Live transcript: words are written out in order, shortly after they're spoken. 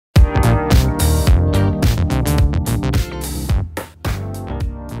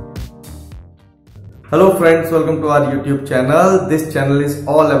Hello friends, welcome to our YouTube channel. This channel is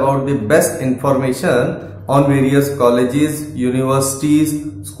all about the best information on various colleges, universities,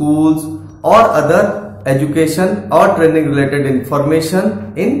 schools or other education or training related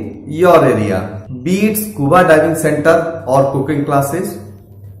information in your area. Be it scuba diving center or cooking classes,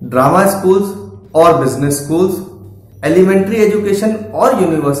 drama schools or business schools, elementary education or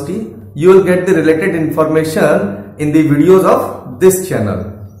university, you will get the related information in the videos of this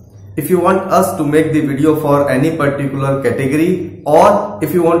channel. If you want us to make the video for any particular category or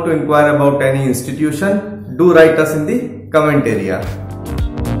if you want to inquire about any institution, do write us in the comment area.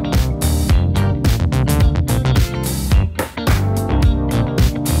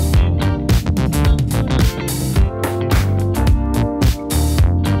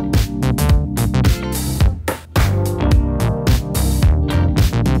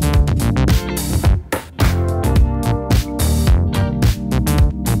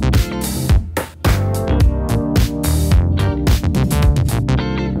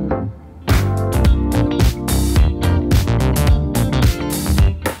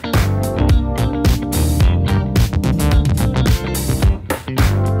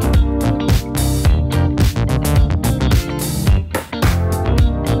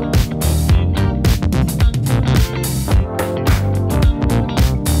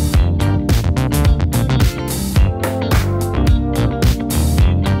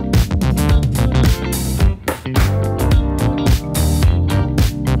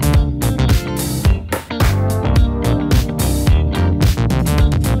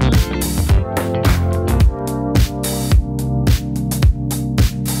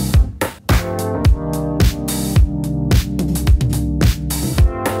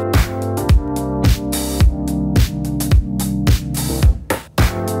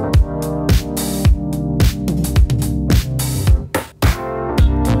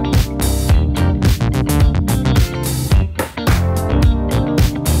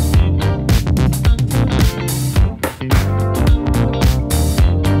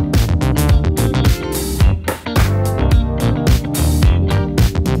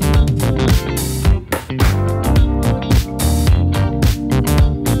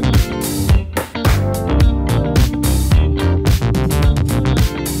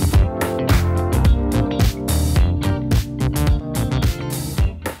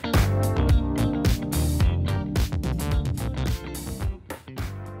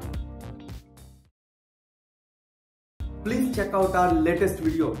 Please check out our latest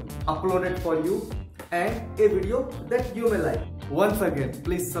video uploaded for you and a video that you may like. Once again,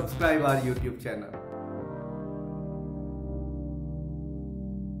 please subscribe our YouTube channel.